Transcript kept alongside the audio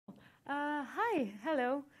Hi,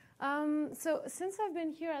 hello. So since I've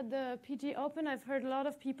been here at the PG Open, I've heard a lot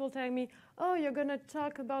of people telling me, oh, you're going to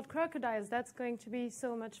talk about crocodiles. That's going to be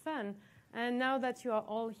so much fun. And now that you are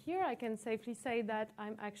all here, I can safely say that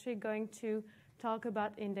I'm actually going to talk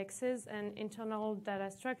about indexes and internal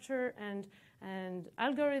data structure and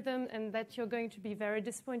algorithm, and that you're going to be very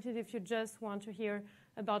disappointed if you just want to hear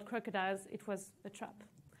about crocodiles. It was a trap.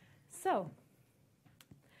 So,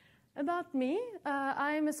 about me,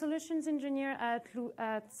 I'm a solutions engineer at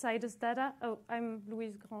Sidus Data. Oh, I'm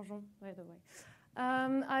Louise Grandjean, by the way.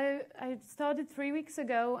 I started 3 weeks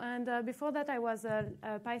ago, and before that I was a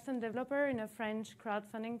Python developer in a French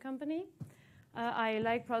crowdfunding company. I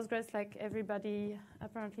like Postgres like everybody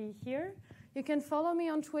apparently here. You can follow me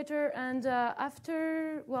on Twitter, and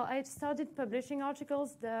I started publishing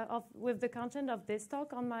articles with the content of this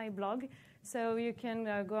talk on my blog. So you can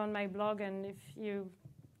go on my blog, and if you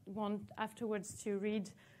want afterwards to read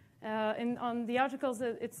on the articles,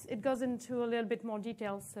 it goes into a little bit more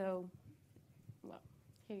detail. So, well,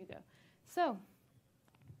 here you go. So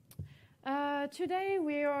today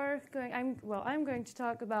I'm going to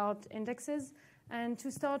talk about indexes, and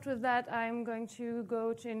to start with that, I'm going to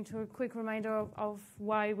go into a quick reminder of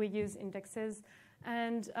why we use indexes.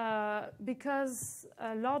 And because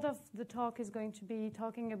a lot of the talk is going to be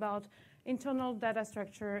talking about internal data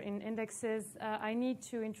structure in indexes, I need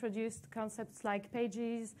to introduce concepts like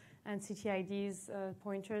pages and CTIDs,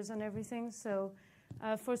 pointers and everything. So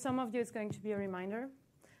for some of you, it's going to be a reminder.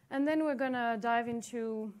 And then we're going to dive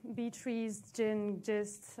into B-trees, gin,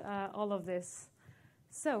 gist, all of this.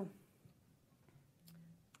 So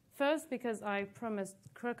first, because I promised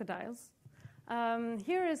crocodiles,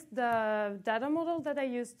 here is the data model that I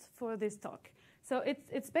used for this talk. So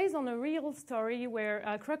it's based on a real story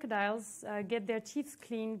where crocodiles get their teeth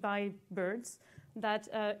cleaned by birds that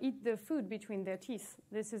eat the food between their teeth.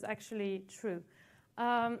 This is actually true.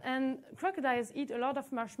 And crocodiles eat a lot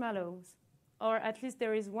of marshmallows, or at least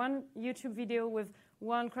there is one YouTube video with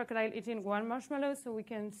one crocodile eating one marshmallow, so we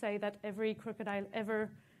can say that every crocodile ever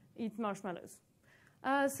eats marshmallows.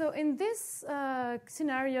 So in this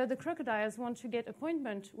scenario, the crocodiles want to get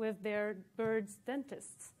appointment with their birds'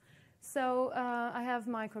 dentists. So I have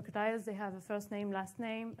my crocodiles. They have a first name, last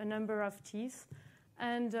name, a number of teeth,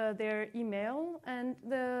 and their email. And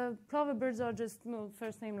the plover birds are just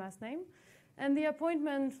first name, last name. And the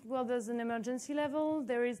appointment, well, there's an emergency level.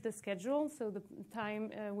 There is the schedule, so the time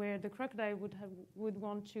where the crocodile would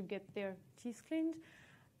want to get their teeth cleaned,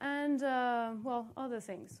 and well, other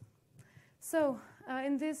things. So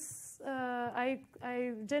in this, I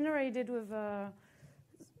generated with a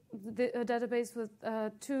database with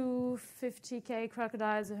 250K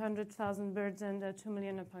crocodiles, 100,000 birds, and 2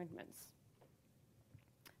 million appointments.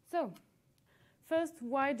 So first,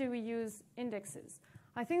 why do we use indexes?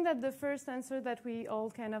 I think that the first answer that we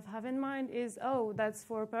all kind of have in mind is, oh, that's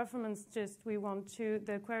for performance, just we want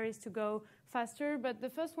the queries to go faster. But the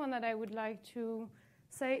first one that I would like to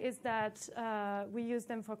say is that we use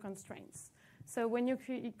them for constraints. So when you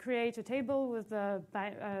create a table with a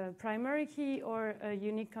primary key or a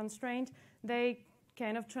unique constraint, they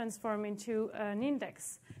kind of transform into an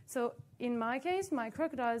index. So in my case, my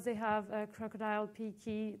crocodiles, they have a crocodile P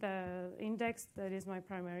key, the index, that is my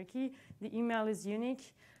primary key. The email is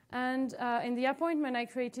unique. And in the appointment, I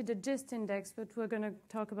created a gist index, but we're going to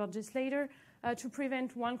talk about this later, to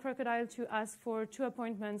prevent one crocodile to ask for 2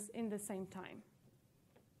 appointments in the same time.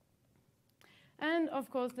 And of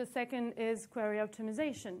course, the second is query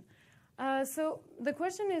optimization. So the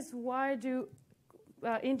question is, why do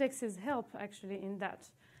indexes help actually in that?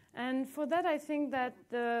 And for that, I think that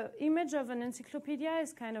the image of an encyclopedia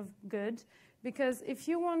is kind of good, because if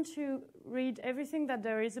you want to read everything that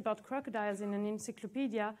there is about crocodiles in an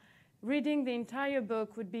encyclopedia, reading the entire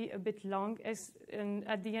book would be a bit long, and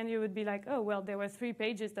at the end you would be like, oh, well, there were 3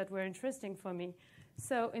 pages that were interesting for me.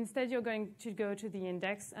 So instead, you're going to go to the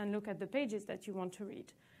index and look at the pages that you want to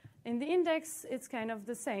read. In the index, it's kind of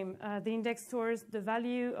the same. The index stores the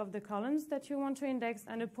value of the columns that you want to index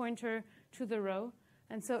and a pointer to the row.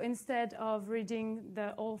 And so instead of reading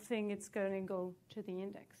the whole thing, it's going to go to the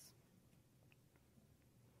index.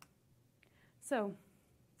 So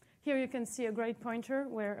here you can see a great pointer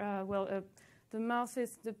where, the mouth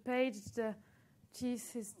is the page, the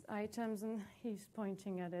teeth is items, and he's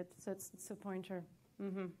pointing at it. So it's a pointer.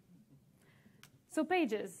 Mm-hmm. So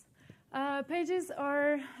pages. Pages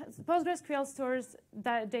are, PostgreSQL stores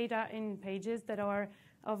data in pages that are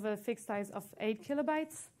of a fixed size of 8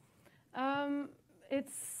 kilobytes.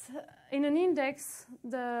 It's in an index,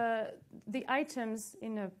 the items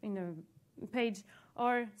in a page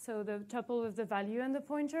are so the tuple with the value and the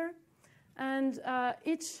pointer. And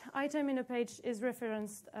each item in a page is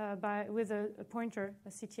referenced with a pointer, a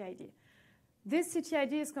CTID. This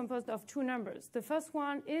CTID is composed of two numbers. The first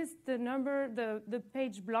one is the number, the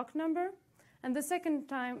page block number, and the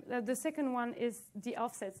second one is the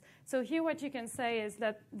offsets. So here what you can say is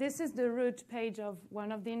that this is the root page of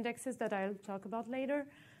one of the indexes that I'll talk about later.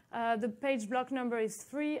 The page block number is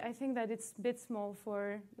 3. I think that it's a bit small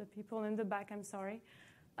for the people in the back, I'm sorry.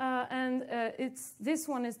 And this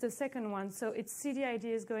one is the second one, so its CTID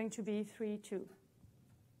is going to be 3.2.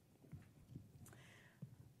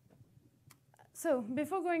 So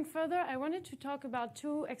before going further, I wanted to talk about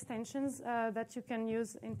two extensions that you can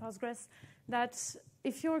use in Postgres that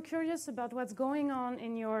if you're curious about what's going on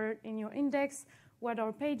in your index, what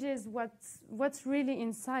are pages, what's really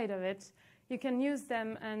inside of it, you can use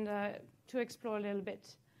them and to explore a little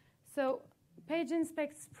bit. So page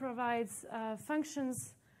inspect provides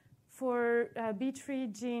functions for B-tree,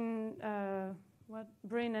 gene,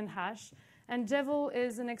 brin, and hash. And Devil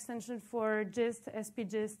is an extension for gist,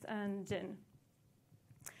 spgist, and gin.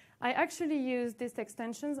 I actually use these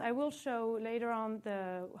extensions. I will show later on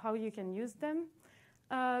how you can use them.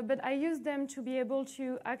 But I use them to be able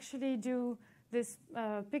to actually do these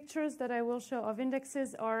pictures that I will show of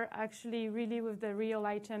indexes are actually really with the real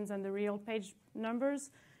items and the real page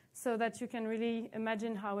numbers so that you can really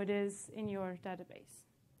imagine how it is in your database.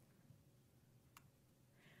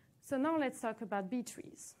 So now let's talk about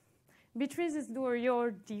B-trees. B-trees is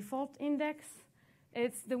your default index.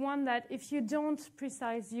 It's the one that if you don't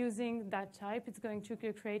precise using that type, it's going to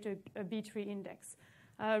create a B-tree index.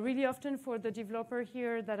 Really often for the developer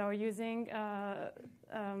here that are using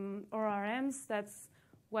ORMs, that's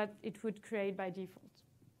what it would create by default.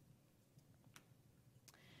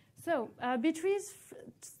 So B-trees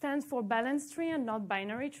stands for balanced tree and not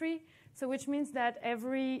binary tree, so which means that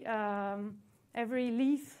every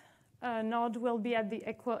leaf node will be at the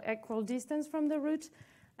equal distance from the root,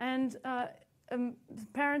 and a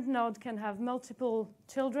parent node can have multiple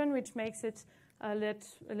children, which makes it a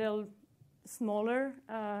little smaller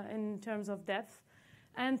in terms of depth.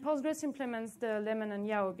 And Postgres implements the lemon and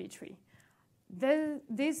Yao B-tree.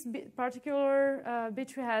 This particular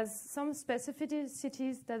B-tree has some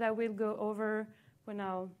specificities that I will go over when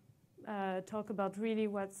I'll talk about really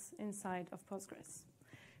what's inside of Postgres.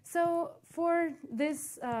 So for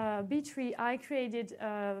this B-tree, I created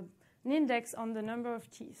an index on the number of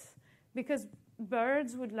teeth, because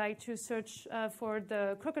birds would like to search for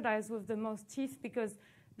the crocodiles with the most teeth because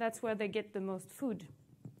that's where they get the most food.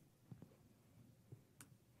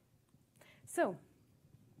 So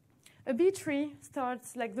a B-tree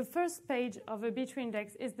starts, like the first page of a B-tree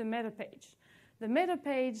index is the meta page. The meta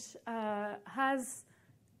page has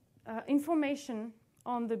information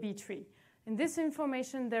on the B-tree. In this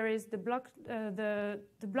information, there is the block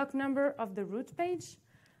number of the root page,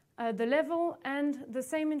 the level, and the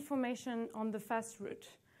same information on the fast root.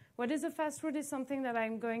 What is a fast root is something that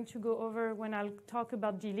I'm going to go over when I'll talk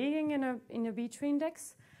about deleting in a B-tree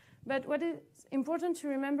index. But what is important to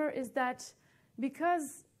remember is that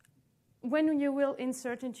because when you will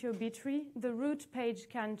insert into a B-tree, the root page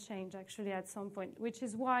can change actually at some point, which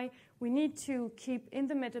is why we need to keep in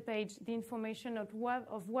the meta page the information of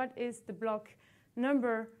what is the block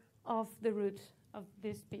number of the root of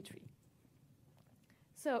this B-tree.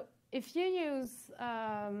 So if you use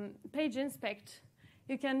page inspect,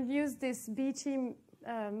 you can use this BT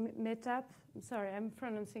metap. I'm sorry, I'm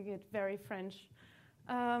pronouncing it very French.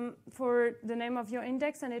 For the name of your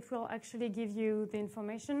index, and it will actually give you the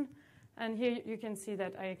information. And here you can see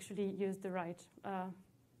that I actually used the right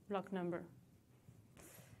block number.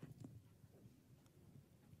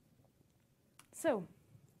 So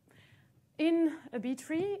in a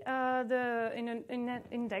B-tree, in an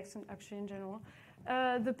index, and actually in general,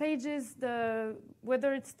 the pages,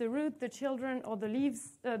 whether it's the root, the children, or the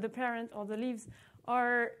leaves, the parent or the leaves,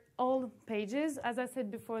 are all pages. As I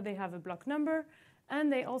said before, they have a block number,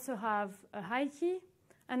 and they also have a high key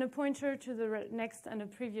and a pointer to the next and a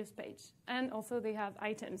previous page. And also they have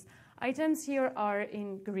items. Items here are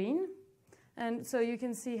in green. And so you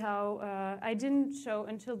can see how I didn't show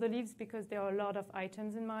until the leaves because there are a lot of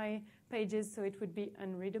items in my pages, so it would be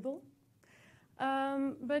unreadable.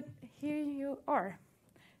 But here you are.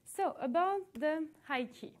 So about the high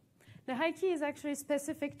key. The high key is actually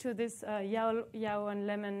specific to this Yao and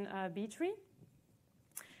Lemon B-tree.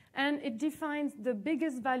 And it defines the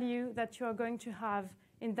biggest value that you are going to have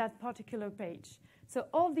in that particular page. So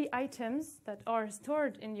all the items that are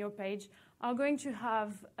stored in your page are going to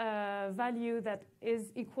have a value that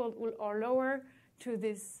is equal or lower to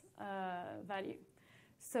this value,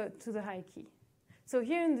 so to the high key. So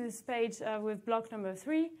here in this page with block number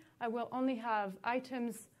 3, I will only have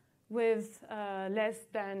items with less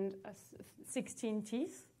than 16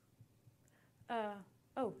 teeth.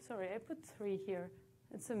 Oh, sorry, I put 3 here.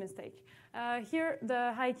 It's a mistake. Here,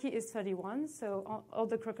 the high key is 31, so all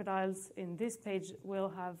the crocodiles in this page will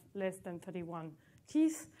have less than 31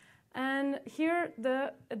 teeth. And here,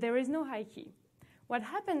 there is no high key. What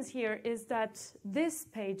happens here is that this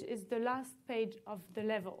page is the last page of the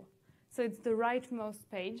level. So it's the rightmost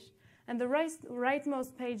page. And the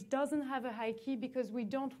rightmost page doesn't have a high key because we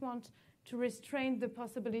don't want to restrain the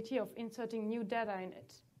possibility of inserting new data in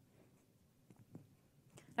it.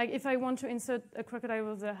 Like if I want to insert a crocodile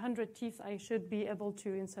with 100 teeth, I should be able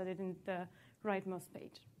to insert it in the rightmost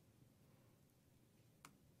page.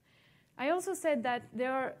 I also said that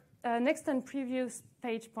there are next and previous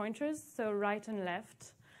page pointers, so right and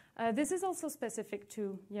left. This is also specific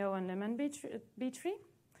to Yao and Lemon B-tree.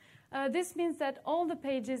 This means that all the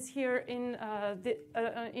pages here in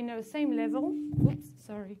a same level,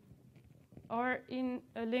 are in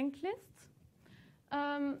a linked list.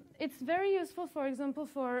 It's very useful, for example,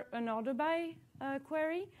 for an order by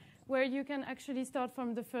query, where you can actually start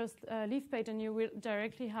from the first leaf page, and you will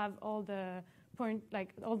directly have all the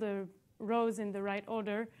all the rows in the right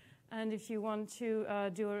order. And if you want to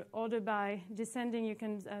do an order by descending, you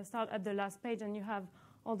can start at the last page, and you have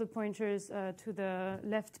all the pointers to the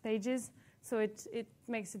left pages. So it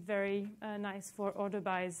makes it very nice for order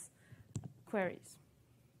bys queries.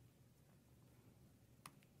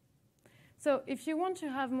 So if you want to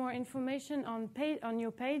have more information on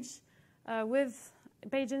your page with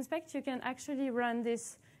Page Inspect, you can actually run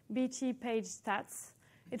this BT page stats.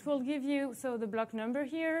 It will give you the block number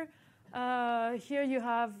here. Here you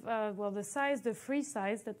have the size, the free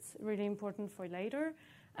size. That's really important for later.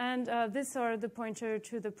 And these are the pointer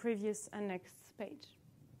to the previous and next page.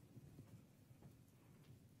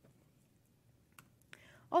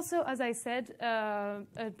 Also, as I said,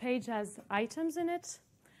 a page has items in it.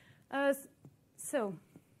 So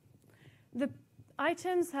the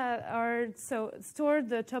items are stored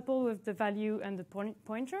the tuple with the value and the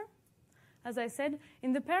pointer. As I said,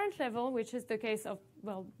 in the parent level, which is the case of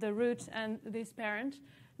the root and this parent,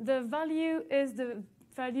 the value is the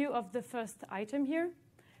value of the first item here.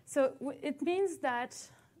 So it means that,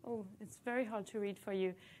 it's very hard to read for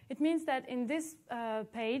you. It means that in this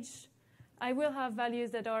page, I will have values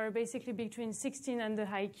that are basically between 16 and the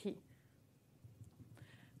high key.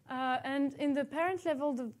 And in the parent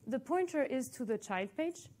level, the pointer is to the child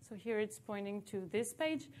page. So here it's pointing to this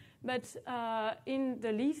page. But in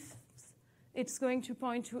the leaves, it's going to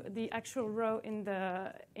point to the actual row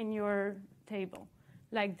in your table,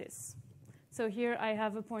 like this. So here I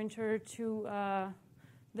have a pointer to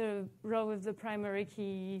the row with the primary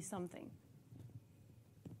key something.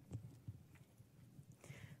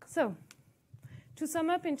 So to sum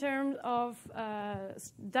up in terms of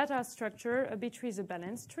data structure, a B-tree is a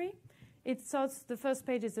balanced tree. It sorts the first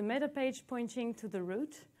page is a meta page pointing to the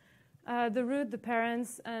root. The root, the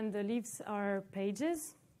parents, and the leaves are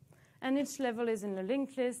pages. And each level is in a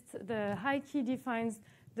linked list. The high key defines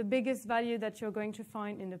the biggest value that you're going to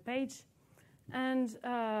find in the page. And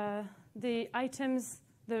the items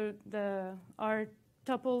are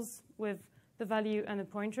tuples with the value and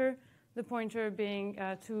the pointer being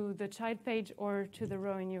to the child page or to the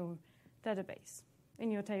row in your database, in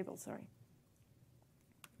your table, sorry.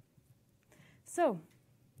 So,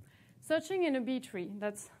 searching in a B-tree,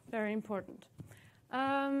 that's very important.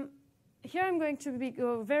 Here I'm going to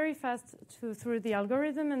go very fast through the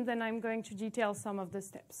algorithm, and then I'm going to detail some of the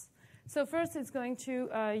steps. So first, it's going to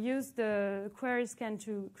use the query scan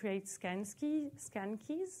to create scan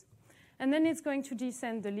keys. And then it's going to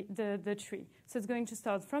descend the tree. So it's going to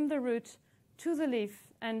start from the root to the leaf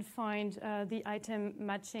and find the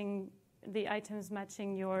items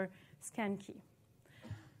matching your scan key.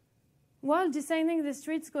 While descending this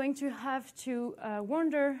tree, it's going to have to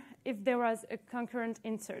wonder if there was a concurrent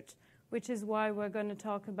insert, which is why we're going to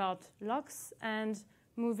talk about locks and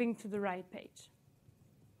moving to the right page.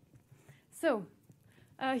 So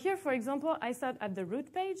here, for example, I start at the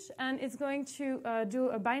root page, and it's going to do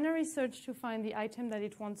a binary search to find the item that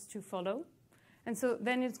it wants to follow. And so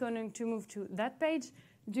then it's going to move to that page,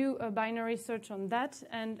 do a binary search on that,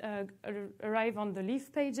 and arrive on the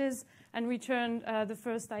leaf pages, and return the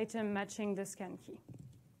first item matching the scan key.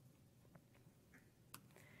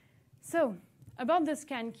 So about the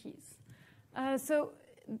scan keys. So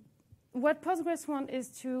what Postgres wants is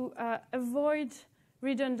to avoid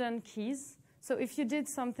redundant keys. So if you did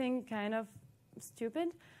something kind of stupid,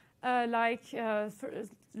 like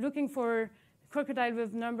looking for crocodile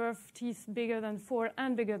with number of teeth bigger than 4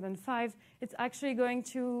 and bigger than 5, it's actually going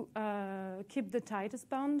to keep the tightest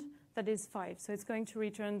bound, that is 5. So it's going to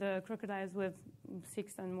return the crocodiles with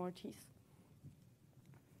 6 and more teeth.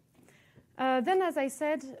 Then, as I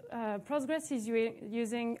said, Postgres is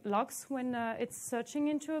using locks when it's searching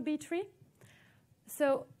into a B tree.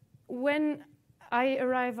 So when I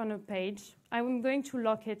arrive on a page, I'm going to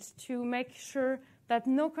lock it to make sure that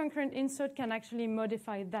no concurrent insert can actually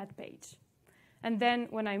modify that page. And then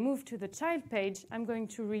when I move to the child page, I'm going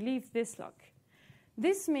to relieve this lock.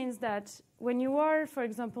 This means that when you are, for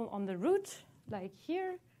example, on the root, like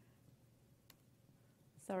here,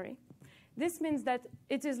 this means that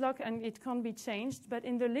it is locked and it can't be changed, but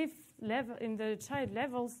in the leaf level, in the child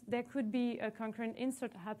levels, there could be a concurrent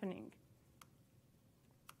insert happening,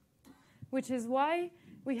 which is why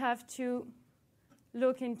we have to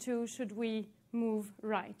look into should we move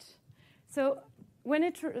right. So when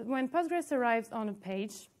Postgres arrives on a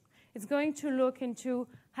page, it's going to look into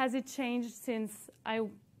has it changed since I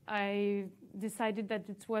decided that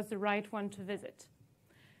it was the right one to visit.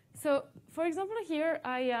 So, for example, here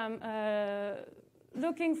I am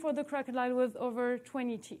looking for the crocodile with over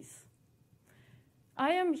 20 teeth.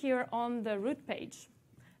 I am here on the root page,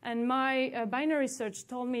 and my binary search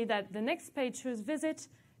told me that the next page to visit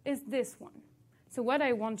is this one. So what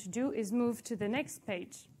I want to do is move to the next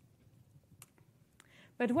page.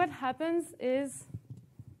 But what happens is,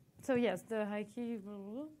 so yes, the high key,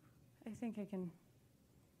 I think I can,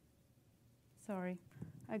 sorry,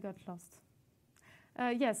 I got lost.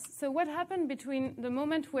 Yes, so what happened between the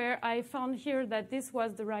moment where I found here that this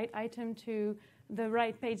was the right item to the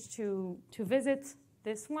right page to visit,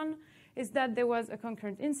 this one, is that there was a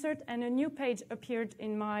concurrent insert and a new page appeared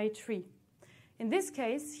in my tree. In this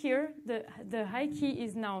case, here, the high key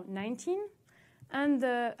is now 19, and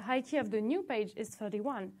the high key of the new page is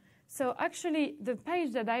 31. So actually, the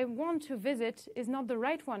page that I want to visit is not the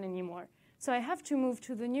right one anymore. So I have to move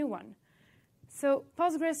to the new one. So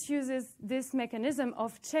Postgres uses this mechanism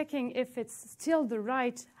of checking if it's still the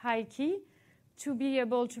right high key to be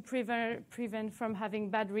able to prevent from having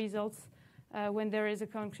bad results when there is a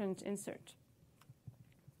concurrent insert.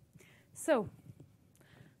 So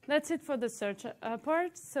that's it for the search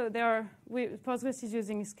part. So Postgres is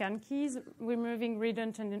using scan keys, removing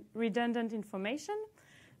redundant information.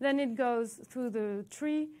 Then it goes through the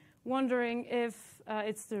tree, wondering if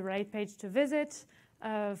it's the right page to visit,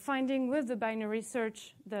 finding with the binary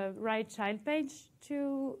search the right child page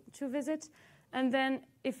to visit. And then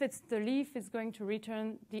if it's the leaf, it's going to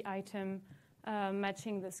return the item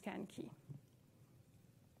matching the scan key.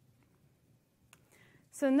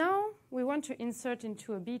 So now we want to insert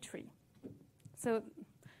into a B tree. So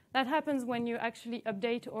that happens when you actually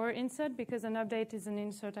update or insert, because an update is an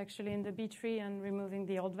insert actually in the B tree and removing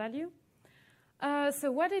the old value.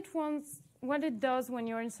 So what it does when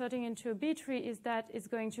you're inserting into a B tree is that it's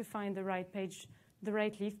going to find the right page, the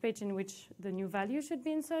right leaf page in which the new value should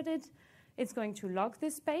be inserted. It's going to log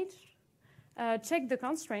this page, check the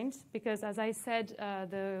constraint, because as I said,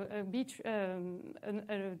 an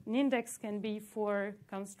index can be 4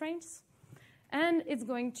 constraints. And it's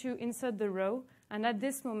going to insert the row. And at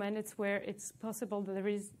this moment, it's where it's possible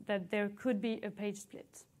that there could be a page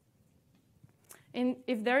split.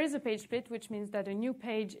 If there is a page split, which means that a new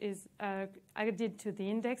page is added to the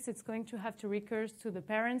index, it's going to have to recurse to the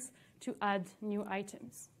parents to add new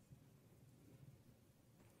items.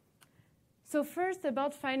 So first,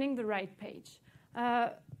 about finding the right page.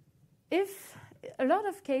 If a lot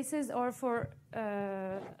of cases are for,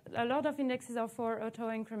 a lot of indexes are for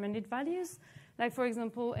auto-incremented values, like for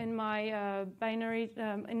example, in my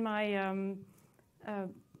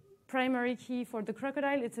primary key for the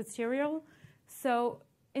crocodile, it's a serial. So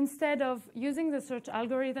instead of using the search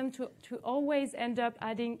algorithm to always end up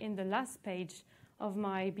adding in the last page of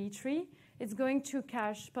my B tree, it's going to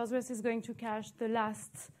cache, Postgres is going to cache the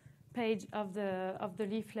last page of the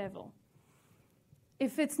leaf level.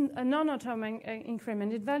 If it's a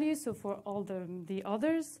non-auto-incremented value, so for all the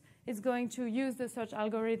others, it's going to use the search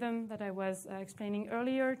algorithm that I was explaining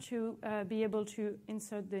earlier to be able to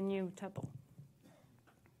insert the new tuple.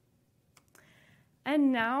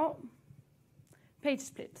 And now, page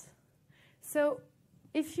split. So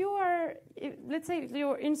if you are, let's say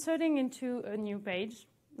you're inserting into a new page,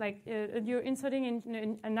 like you're inserting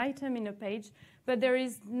in an item in a page, but there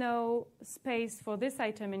is no space for this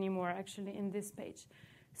item anymore, actually, in this page.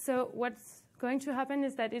 So what's going to happen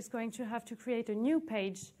is that it's going to have to create a new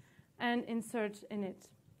page and insert in it.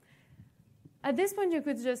 At this point, you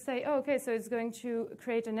could just say, oh, OK, so it's going to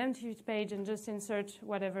create an empty page and just insert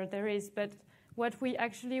whatever there is. But what we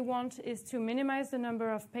actually want is to minimize the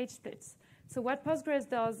number of page splits. So what Postgres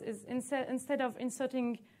does is instead of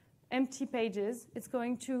inserting empty pages, it's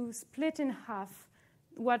going to split in half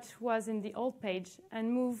what was in the old page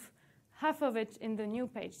and move half of it in the new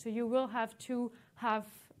page. So you will have two half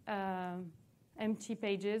empty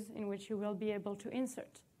pages in which you will be able to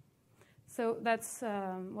insert. So that's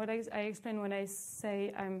what I explain when I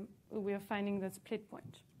say we are finding the split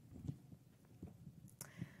point.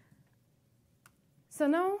 So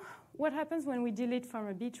now, what happens when we delete from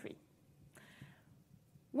a B tree?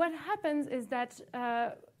 What happens is that,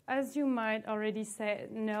 as you might already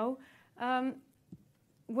know,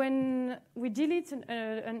 when we delete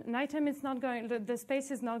an item, it's not going. The space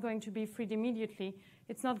is not going to be freed immediately.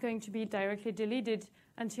 It's not going to be directly deleted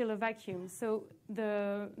until a vacuum. So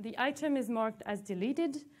the item is marked as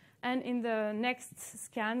deleted, and in the next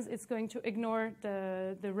scans, it's going to ignore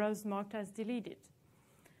the rows marked as deleted.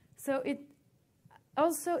 So it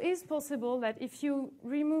also is possible that if you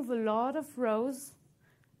remove a lot of rows,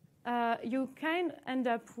 you can end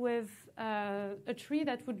up with a tree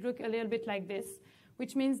that would look a little bit like this,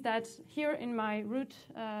 which means that here in my root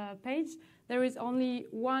page, there is only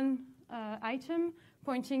one item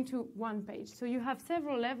pointing to one page. So you have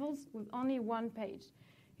several levels with only one page,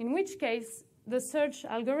 in which case the search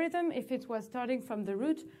algorithm, if it was starting from the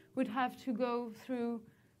root, would have to go through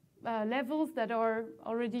levels that are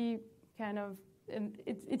already kind of,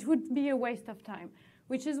 it would be a waste of time.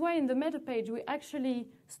 Which is why in the meta page, we actually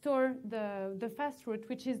store the fast route,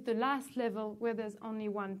 which is the last level where there's only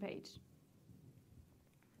one page.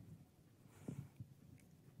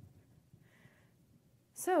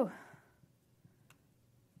 So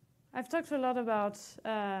I've talked a lot about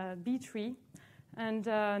B-tree, and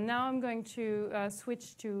now I'm going to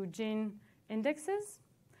switch to GIN indexes.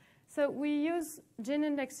 So we use GIN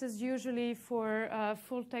indexes usually for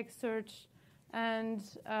full text search, and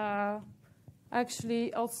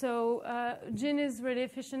actually also GIN is really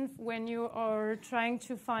efficient when you are trying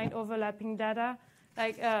to find overlapping data,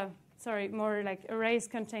 like more like arrays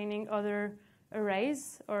containing other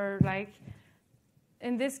arrays, or like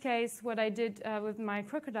in this case, what I did with my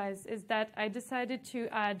crocodiles is that I decided to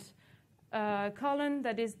add a column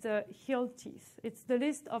that is the heel teeth. It's the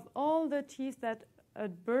list of all the teeth that a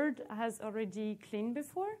bird has already cleaned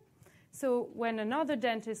before. So when another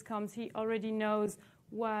dentist comes, he already knows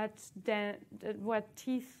what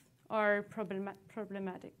teeth are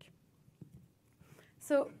problematic.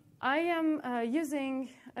 So I am using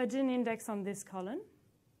a GIN index on this column.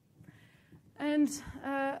 And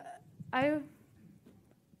I'm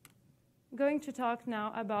going to talk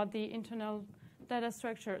now about the internal data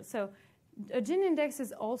structure. So a GIN index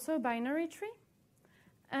is also a binary tree.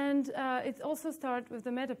 And it also starts with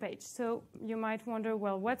the meta page. So you might wonder,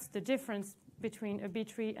 well, what's the difference between a B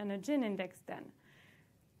tree and a GIN index then?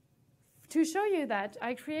 To show you that,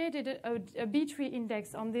 I created a B tree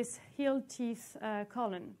index on this heel teeth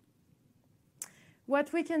column.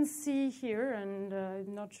 What we can see here, and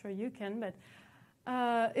I'm not sure you can, but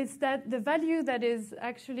is that the value that is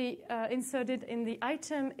actually inserted in the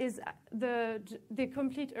item is the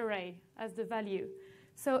complete array as the value.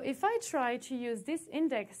 So if I try to use this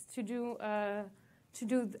index to do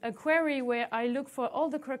a query where I look for all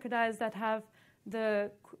the crocodiles that have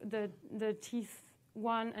the teeth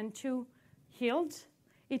 1 and 2 healed,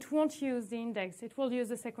 it won't use the index. It will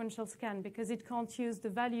use a sequential scan because it can't use the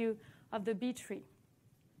value of the B tree.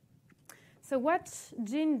 So what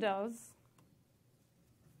GIN does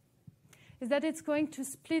is that it's going to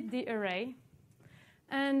split the array,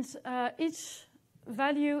 and each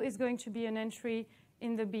value is going to be an entry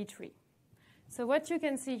in the B tree. So what you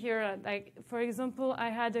can see here, like for example, I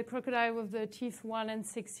had a crocodile with the teeth 1 and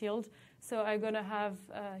 6 healed, so I'm going to have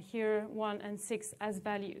here 1 and 6 as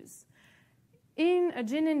values. In a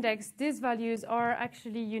GIN index, these values are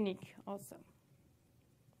actually unique also.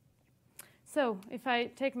 So if I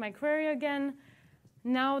take my query again,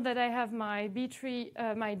 now that I have my B tree,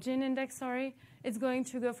 my GIN index, it's going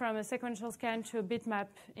to go from a sequential scan to a bitmap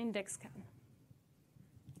index scan.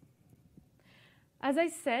 As I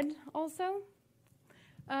said also,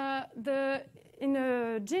 in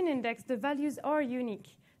a GIN index, the values are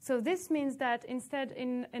unique. So this means that instead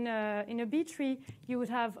in a B tree, you would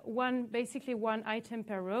have basically one item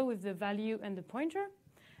per row with the value and the pointer.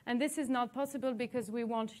 And this is not possible because we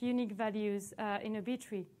want unique values in a B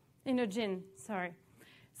tree, in a GIN,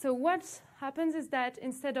 So what happens is that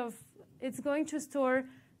instead of, it's going to store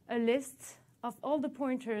a list of all the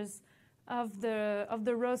pointers of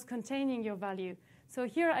the rows containing your value. So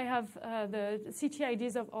here I have the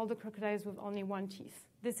CTIDs of all the crocodiles with only one teeth.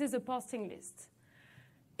 This is a posting list.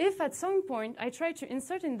 If at some point I try to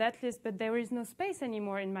insert in that list, but there is no space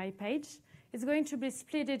anymore in my page, it's going to be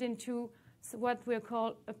split into what we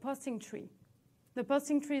call a posting tree. The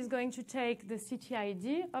posting tree is going to take the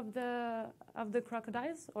CTID of the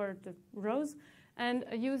crocodiles or the rows and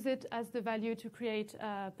use it as the value to create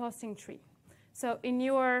a posting tree. So in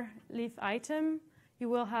your leaf item, you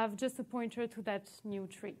will have just a pointer to that new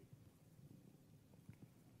tree.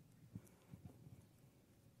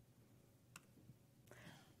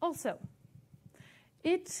 Also,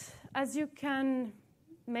 as you can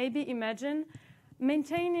maybe imagine,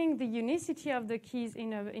 maintaining the unicity of the keys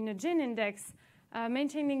in a gin index,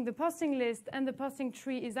 maintaining the posting list and the posting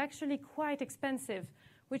tree is actually quite expensive,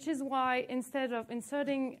 which is why instead of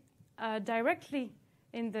inserting directly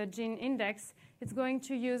in the gin index, it's going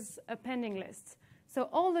to use a pending list. So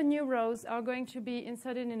all the new rows are going to be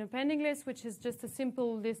inserted in a pending list, which is just a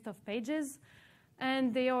simple list of pages.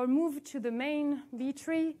 And they are moved to the main B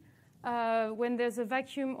tree when there's a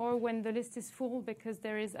vacuum or when the list is full, because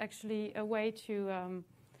there is actually a way to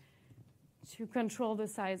control the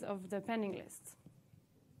size of the pending list.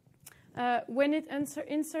 When it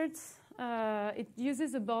inserts, it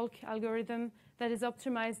uses a bulk algorithm that is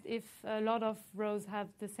optimized if a lot of rows have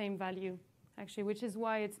the same value, actually, which is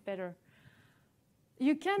why it's better.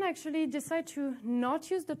 You can actually decide to not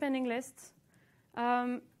use the pending list.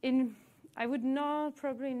 I would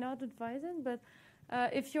probably not advise it, but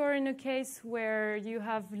if you're in a case where you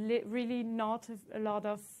have really not a lot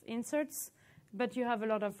of inserts, but you have a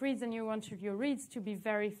lot of reads and you want your reads to be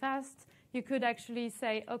very fast, you could actually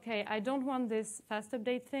say, OK, I don't want this fast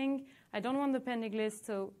update thing. I don't want the pending list,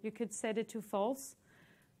 so you could set it to false.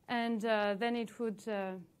 And then it would,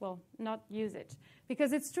 not use it.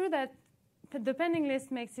 Because it's true that the pending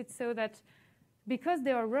list makes it so that because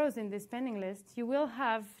there are rows in this pending list, you will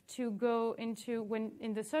have to go into,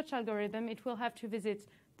 in the search algorithm, it will have to visit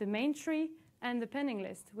the main tree and the pending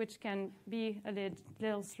list, which can be a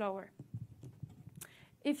little slower.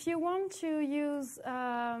 If you want to use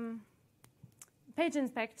page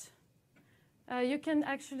inspect, you can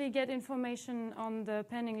actually get information on the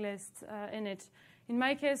pending list in it. In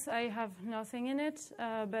my case, I have nothing in it,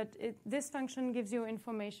 but this function gives you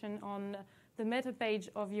information on the meta page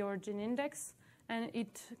of your gin index, and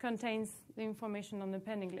it contains the information on the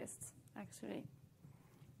pending lists, actually.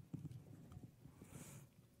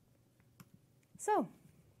 So,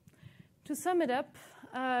 to sum it up,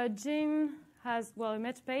 gin has, a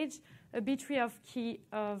meta page, a B tree of key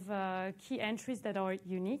entries that are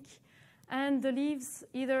unique, and the leaves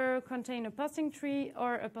either contain a posting tree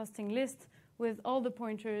or a posting list with all the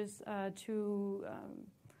pointers to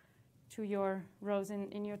your rows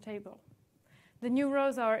in your table. The new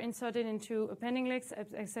rows are inserted into a pending list,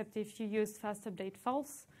 except if you use fast update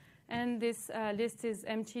false, and this list is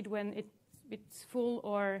emptied when it's full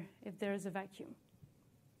or if there is a vacuum.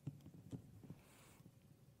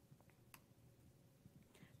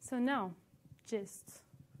 So now, gist.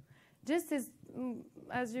 Gist is,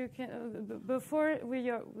 as you can, before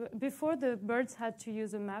the birds had to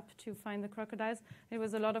use a map to find the crocodiles, it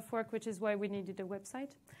was a lot of work, which is why we needed a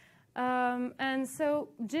website. And so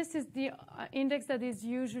gist is the index that is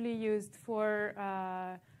usually used for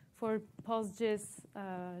PostGIS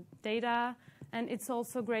data, and it's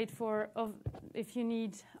also great for if you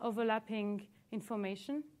need overlapping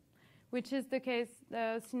information, which is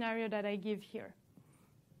the scenario that I give here.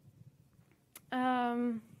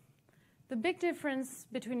 The big difference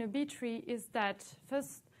between a B tree is that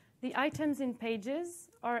first, the items in pages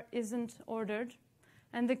isn't ordered,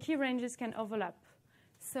 and the key ranges can overlap.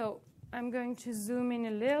 So I'm going to zoom in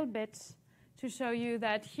a little bit to show you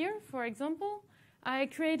that here, for example, I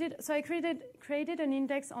created an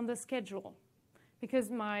index on the schedule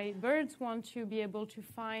because my birds want to be able to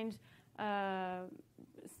find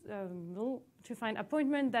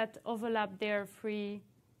appointments that overlap their free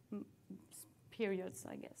periods,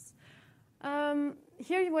 I guess.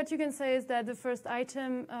 Here, what you can say is that the first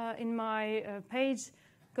item in my page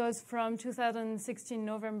goes from 2016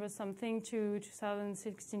 November something to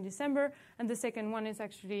 2016 December, and the second one is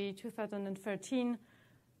actually 2013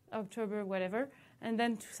 October whatever, and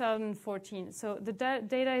then 2014. So the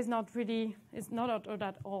data is not ordered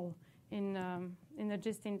at all in the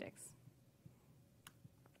GIST index.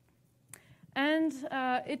 And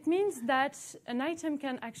it means that an item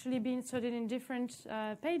can actually be inserted in different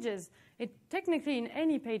pages. Technically in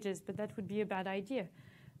any pages, but that would be a bad idea.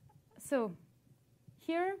 So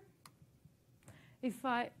here, is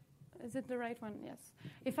it the right one? Yes.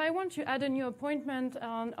 If I want to add a new appointment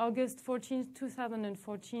on August 14th,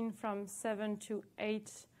 2014 from 7 to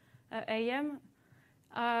 8 a.m.,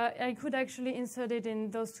 I could actually insert it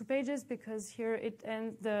in those two pages because here it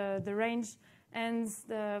ends the range ends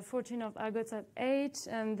the 14th of August at 8,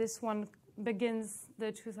 and this one begins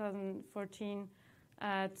the 2014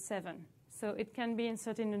 at 7. So it can be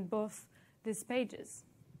inserted in both these pages.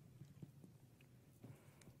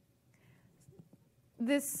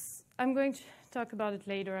 This, I'm going to talk about it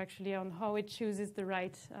later, actually, on how it chooses the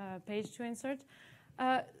right page to insert.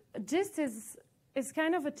 Gist is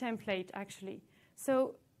kind of a template, actually.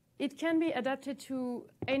 So it can be adapted to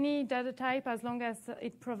any data type as long as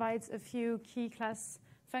it provides a few key class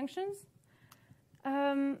functions.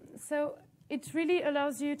 So it really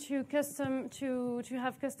allows you to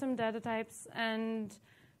have custom data types, and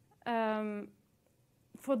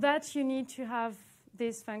for that you need to have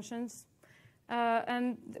these functions.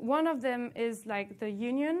 And one of them is like the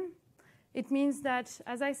union. It means that,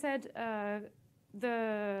 as I said,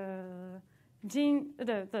 the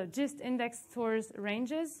gist index stores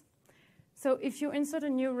ranges. So if you insert a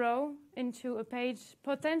new row into a page,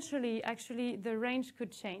 potentially, actually, the range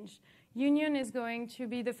could change. Union is going to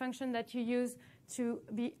be the function that you use to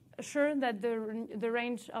be sure that the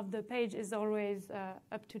range of the page is always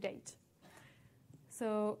up to date.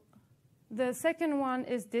 So the second one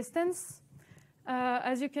is distance.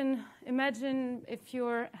 As you can imagine, if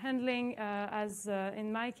you're handling, as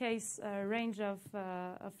in my case, a range of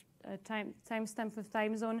timestamp of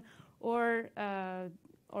time zone or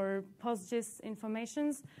PostGIS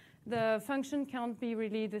informations, the function can't be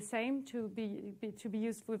really the same to be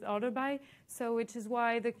used with order by. So which is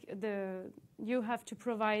why you have to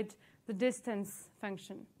provide the distance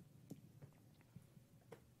function.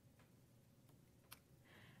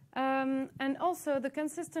 And also, the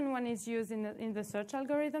consistent one is used in the search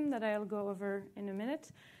algorithm that I'll go over in a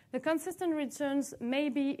minute. The consistent returns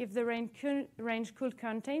maybe if the range could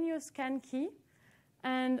contain your scan key,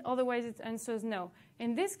 and otherwise it answers no.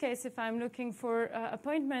 In this case, if I'm looking for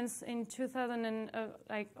appointments in 2000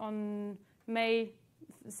 like on May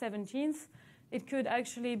 17th, it could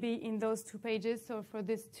actually be in those two pages. So for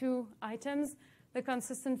these two items, the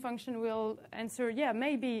consistent function will answer, yeah,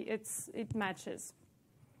 maybe it matches.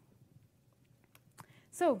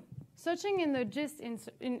 So searching in the gist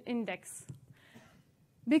index,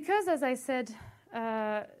 because as I said,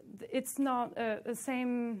 it's not the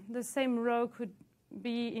same row could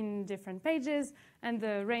be in different pages, and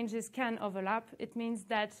the ranges can overlap. It means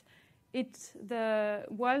that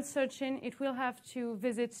while searching, it will have to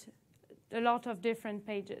visit a lot of different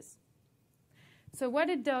pages. So what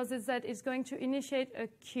it does is that it's going to initiate a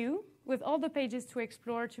queue with all the pages to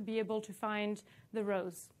explore to be able to find the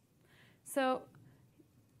rows. So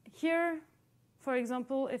here, for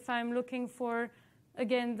example, if I'm looking for,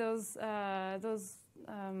 again, those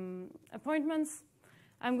appointments,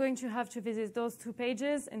 I'm going to have to visit those two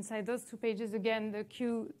pages. Inside those two pages, again, the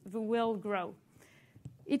queue will grow.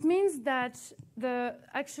 It means that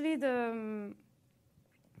actually the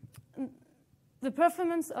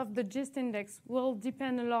performance of the gist index will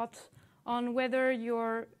depend a lot on whether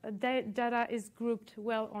your data is grouped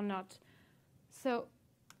well or not. So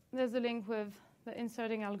there's a link with the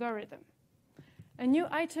inserting algorithm. A new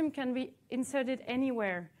item can be inserted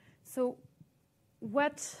anywhere. So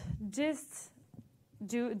what gist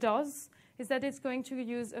does is that it's going to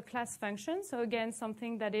use a class function. So again,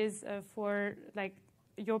 something that is for like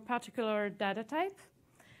your particular data type.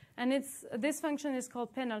 And this function is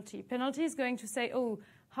called penalty. Penalty is going to say, oh,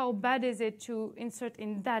 how bad is it to insert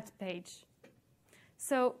in that page?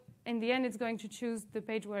 So in the end, it's going to choose the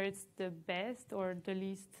page where it's the best or the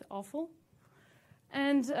least awful.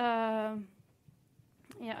 And yeah,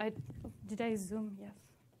 did I zoom? Yes.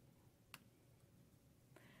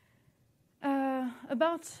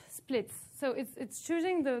 About splits. So it's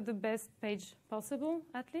choosing the best page possible,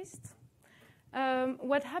 at least.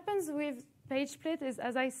 What happens with page split is,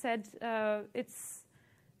 as I said, it's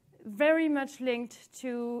very much linked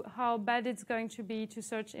to how bad it's going to be to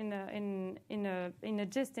search in a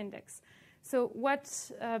gist index. So what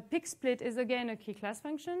pixsplit is, again, a key class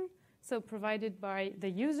function, so provided by the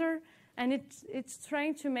user, and it's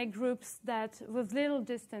trying to make groups that with little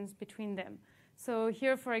distance between them. So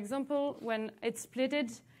here, for example, when it's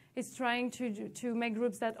splitted, it's trying to make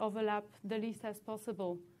groups that overlap the least as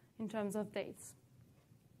possible in terms of dates.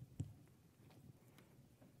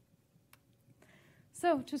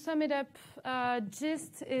 So to sum it up,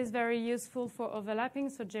 gist is very useful for overlapping,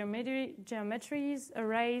 so geometries,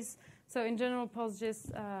 arrays. So in general,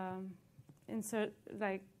 PostGIS insert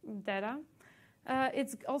like data.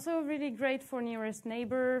 It's also really great for nearest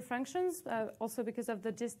neighbor functions, also because of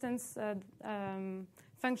the distance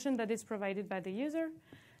function that is provided by the user.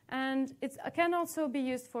 And it can also be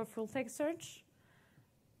used for full text search.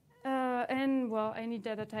 And well, any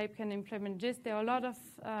data type can implement gist. There are a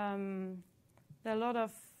lot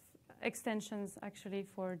of extensions actually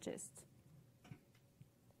for gist.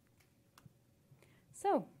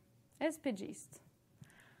 So, SPGist.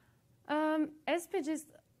 SPGist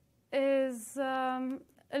is a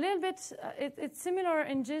little bit, it's similar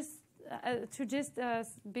in GIST, to GIST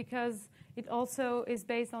because it also is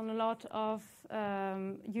based on a lot of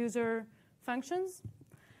user functions.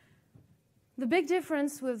 The big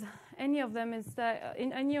difference with any of them is that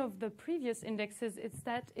in any of the previous indexes, it's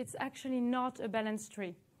that it's actually not a balanced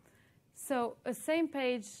tree. So a same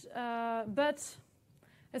page, but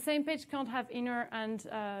a same page can't have inner and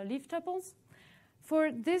leaf tuples.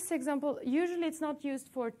 For this example, usually it's not used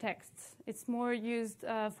for text. It's more used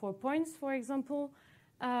for points, for example.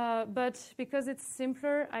 But because it's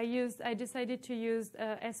simpler, I decided to use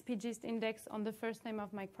SPGist index on the first name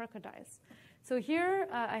of my crocodiles. So here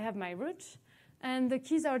I have my root, and the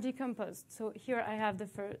keys are decomposed. So here I have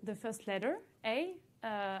the first letter, A,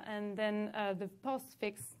 and then the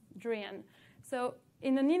postfix, Drian. So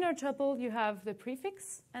in an inner tuple, you have the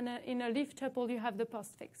prefix, and in a leaf tuple, you have the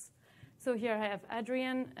postfix. So here I have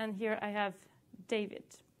Adrian, and here I have David.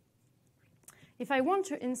 If I want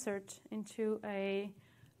to insert into a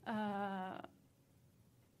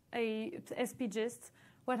SPGist,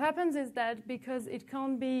 what happens is that because it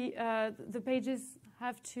can't be, the pages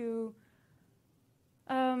have to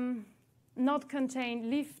not contain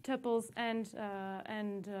leaf tuples and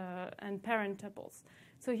parent tuples.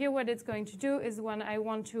 So here what it's going to do is when I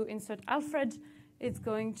want to insert Alfred, it's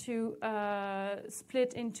going to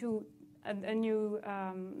split into a new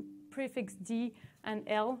prefix D and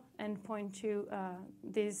L and point to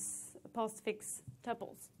these postfix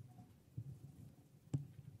tuples.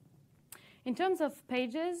 In terms of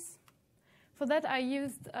pages, for that I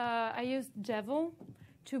used Jevel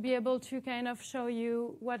to be able to kind of show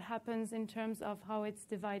you what happens in terms of how it's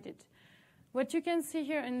divided. What you can see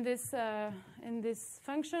here in this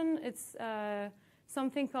function, it's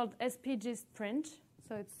something called SPGist print.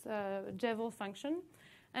 So it's a Jevel function.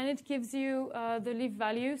 And it gives you the leaf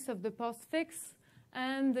values of the postfix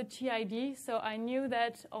and the TID. So I knew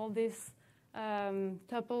that all these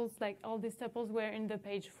tuples, were in the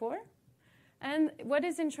page 4. And what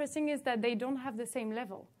is interesting is that they don't have the same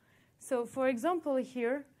level. So for example,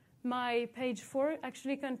 here, my page 4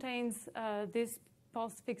 actually contains this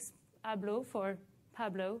postfix Pablo for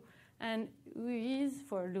Pablo, and Luis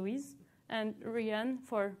for Luis, and Rian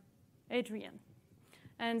for Adrian.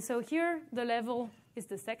 And so here, the level is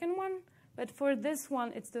the second one, but for this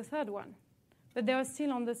one, it's the third one. But they are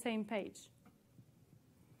still on the same page.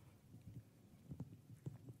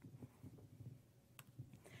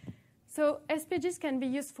 So SPGs can be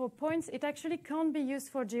used for points. It actually can't be used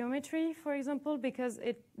for geometry, for example, because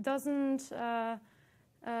it doesn't,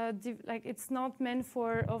 it's not meant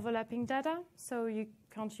for overlapping data, so you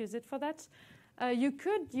can't use it for that. You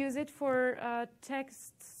could use it for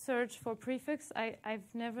text search for prefix.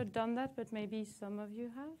 I've never done that, but maybe some of you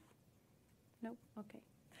have. No? OK.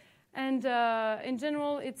 And in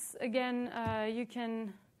general, it's, again,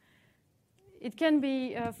 it can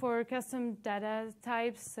be for custom data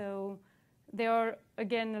types. So there are,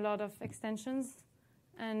 again, a lot of extensions.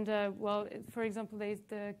 And, well, for example, there's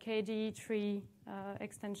the KD tree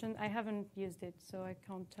extension. I haven't used it, so I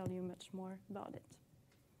can't tell you much more about it.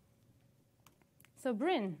 So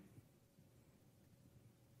Brin.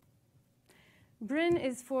 Brin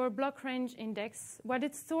is for block range index. What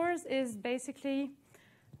it stores is basically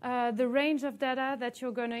the range of data that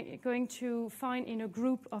you're going to find in a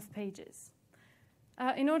group of pages.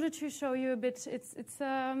 In order to show you a bit, it's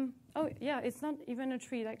not even a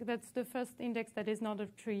tree. Like that's the first index that is not a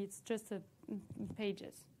tree. It's just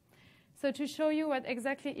pages. So to show you what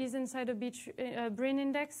exactly is inside a Brin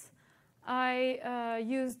index, I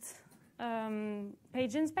used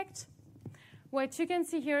page inspect. What you can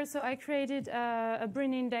see here, so I created a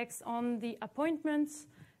Brin index on the appointments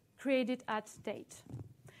created at date.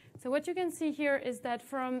 So what you can see here is that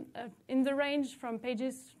from in the range from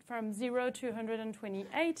pages from 0 to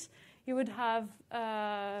 128, you would have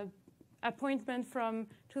appointment from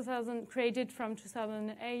created from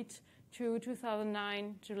 2008 to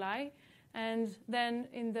 2009 July, and then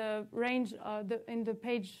in the range in the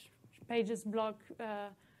pages block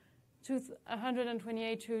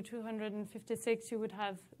 128 to 256, you would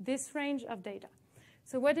have this range of data.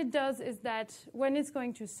 So what it does is that when it's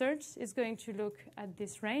going to search, it's going to look at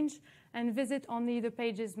this range and visit only the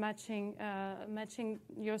pages matching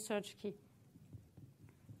your search key.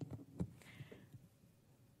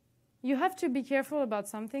 You have to be careful about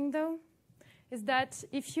something, though, is that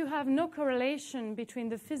if you have no correlation between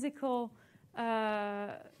the physical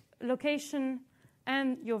location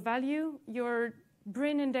and your value, your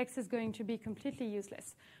Brin index is going to be completely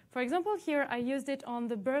useless. For example, here I used it on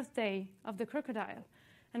the birthday of the crocodile.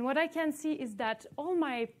 And what I can see is that all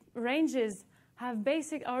my ranges are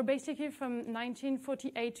basically from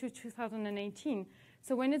 1948 to 2018.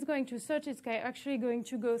 So when it's going to search, it's actually going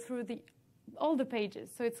to go through all the pages.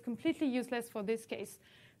 So it's completely useless for this case.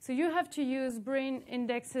 So you have to use BRIN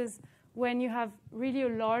indexes when you have really a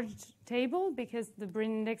large table, because the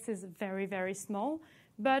BRIN index is very, very small.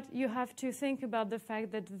 But you have to think about the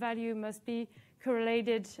fact that value must be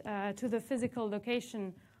correlated to the physical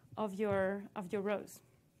location of your rows.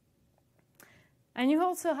 And you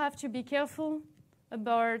also have to be careful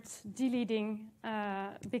about deleting,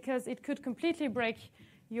 because it could completely break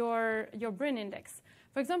your BRIN index.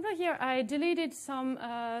 For example, here I deleted some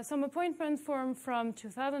appointment form from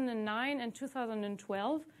 2009 and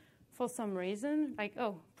 2012 for some reason, like,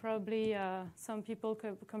 probably some people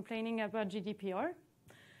complaining about GDPR.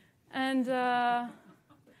 And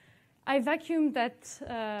I vacuumed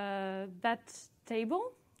that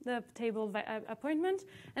table, the table appointment,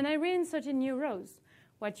 and I reinserted new rows.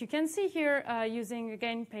 What you can see here, using,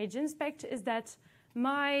 again, page inspect, is that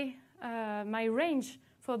my range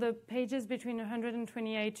for the pages between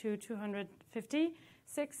 128 to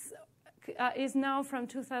 256 is now from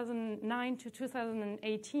 2009 to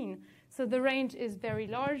 2018. So the range is very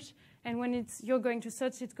large, and when you're going to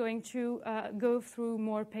search, it's going to go through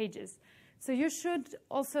more pages. So you should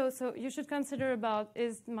consider about,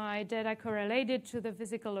 is my data correlated to the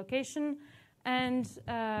physical location, and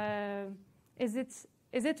is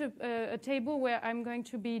it a table where I'm going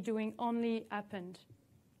to be doing only append?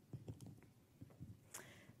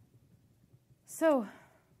 So,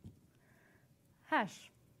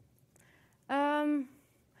 hash. I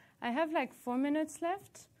have like 4 minutes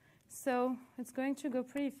left, so it's going to go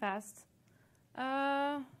pretty fast.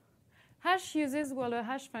 Hash uses, a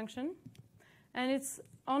hash function, and it's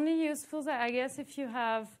only useful, I guess, if you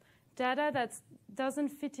have data that doesn't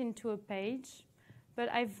fit into a page. But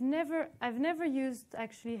I've never used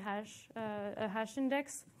actually a hash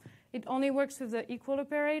index. It only works with the equal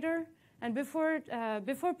operator. And before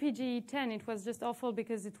PG10, it was just awful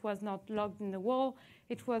because it was not logged in the wall.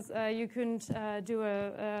 It was you couldn't do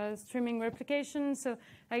a streaming replication. So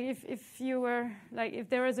if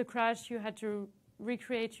there was a crash, you had to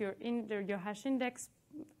recreate your hash index,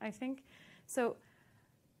 I think. So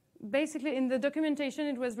basically, in the documentation,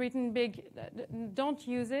 it was written big. Don't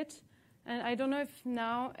use it. And I don't know if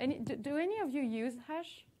now do any of you use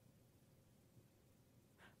hash?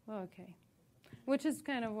 Oh, okay. Which is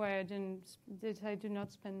kind of why I do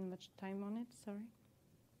not spend much time on it, sorry.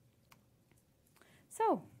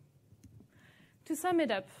 So, to sum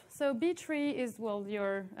it up, so B3 is,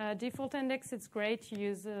 your default index. It's great. You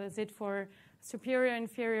use it for superior,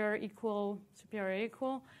 inferior, equal, superior,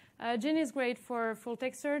 equal. GIN is great for full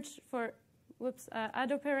text search. For,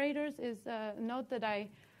 add operators is a note that I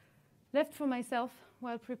left for myself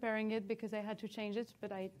while preparing it because I had to change it,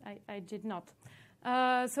 but I did not.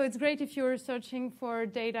 So it's great if you're searching for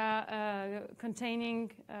data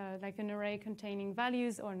containing, like an array containing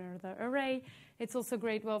values or another array. It's also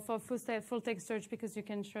great, for full text search because you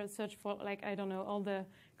can search for, all the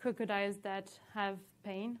crocodiles that have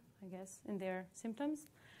pain, I guess, in their symptoms.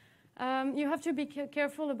 You have to be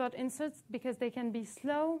careful about inserts because they can be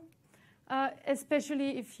slow,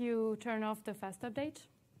 especially if you turn off the fast update.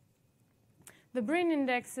 The BRIN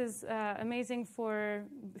index is amazing for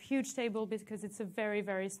huge table because it's a very,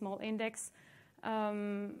 very small index.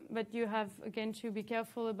 But you have, again, to be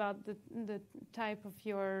careful about the type of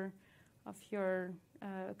your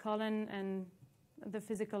column and the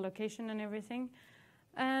physical location and everything.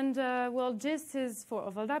 And, gist is for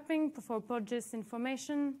overlapping, for PostgreSQL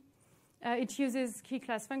information. It uses key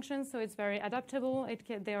class functions, so it's very adaptable.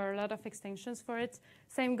 There are a lot of extensions for it.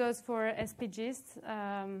 Same goes for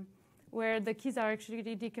SPGist. Where the keys are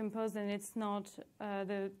actually decomposed and it's not,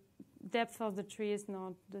 the depth of the tree is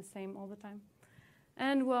not the same all the time.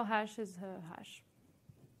 And hash is a hash.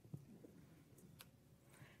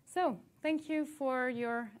 So thank you for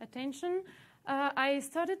your attention. I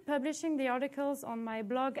started publishing the articles on my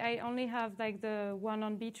blog. I only have the one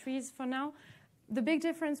on B-trees for now. The big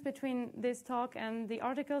difference between this talk and the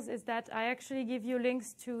articles is that I actually give you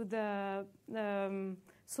links to the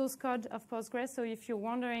source code of Postgres. So if you're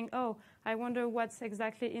wondering, I wonder what's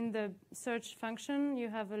exactly in the search function, you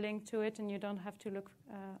have a link to it and you don't have to look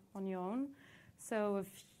on your own. So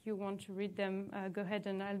if you want to read them, go ahead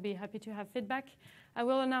and I'll be happy to have feedback. I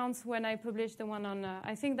will announce when I publish the one on,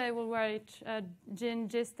 I think that I will write GIN,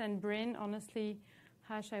 gist, and BRIN. Honestly,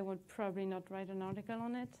 hash, I would probably not write an article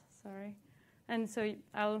on it, sorry. And so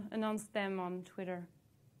I'll announce them on Twitter.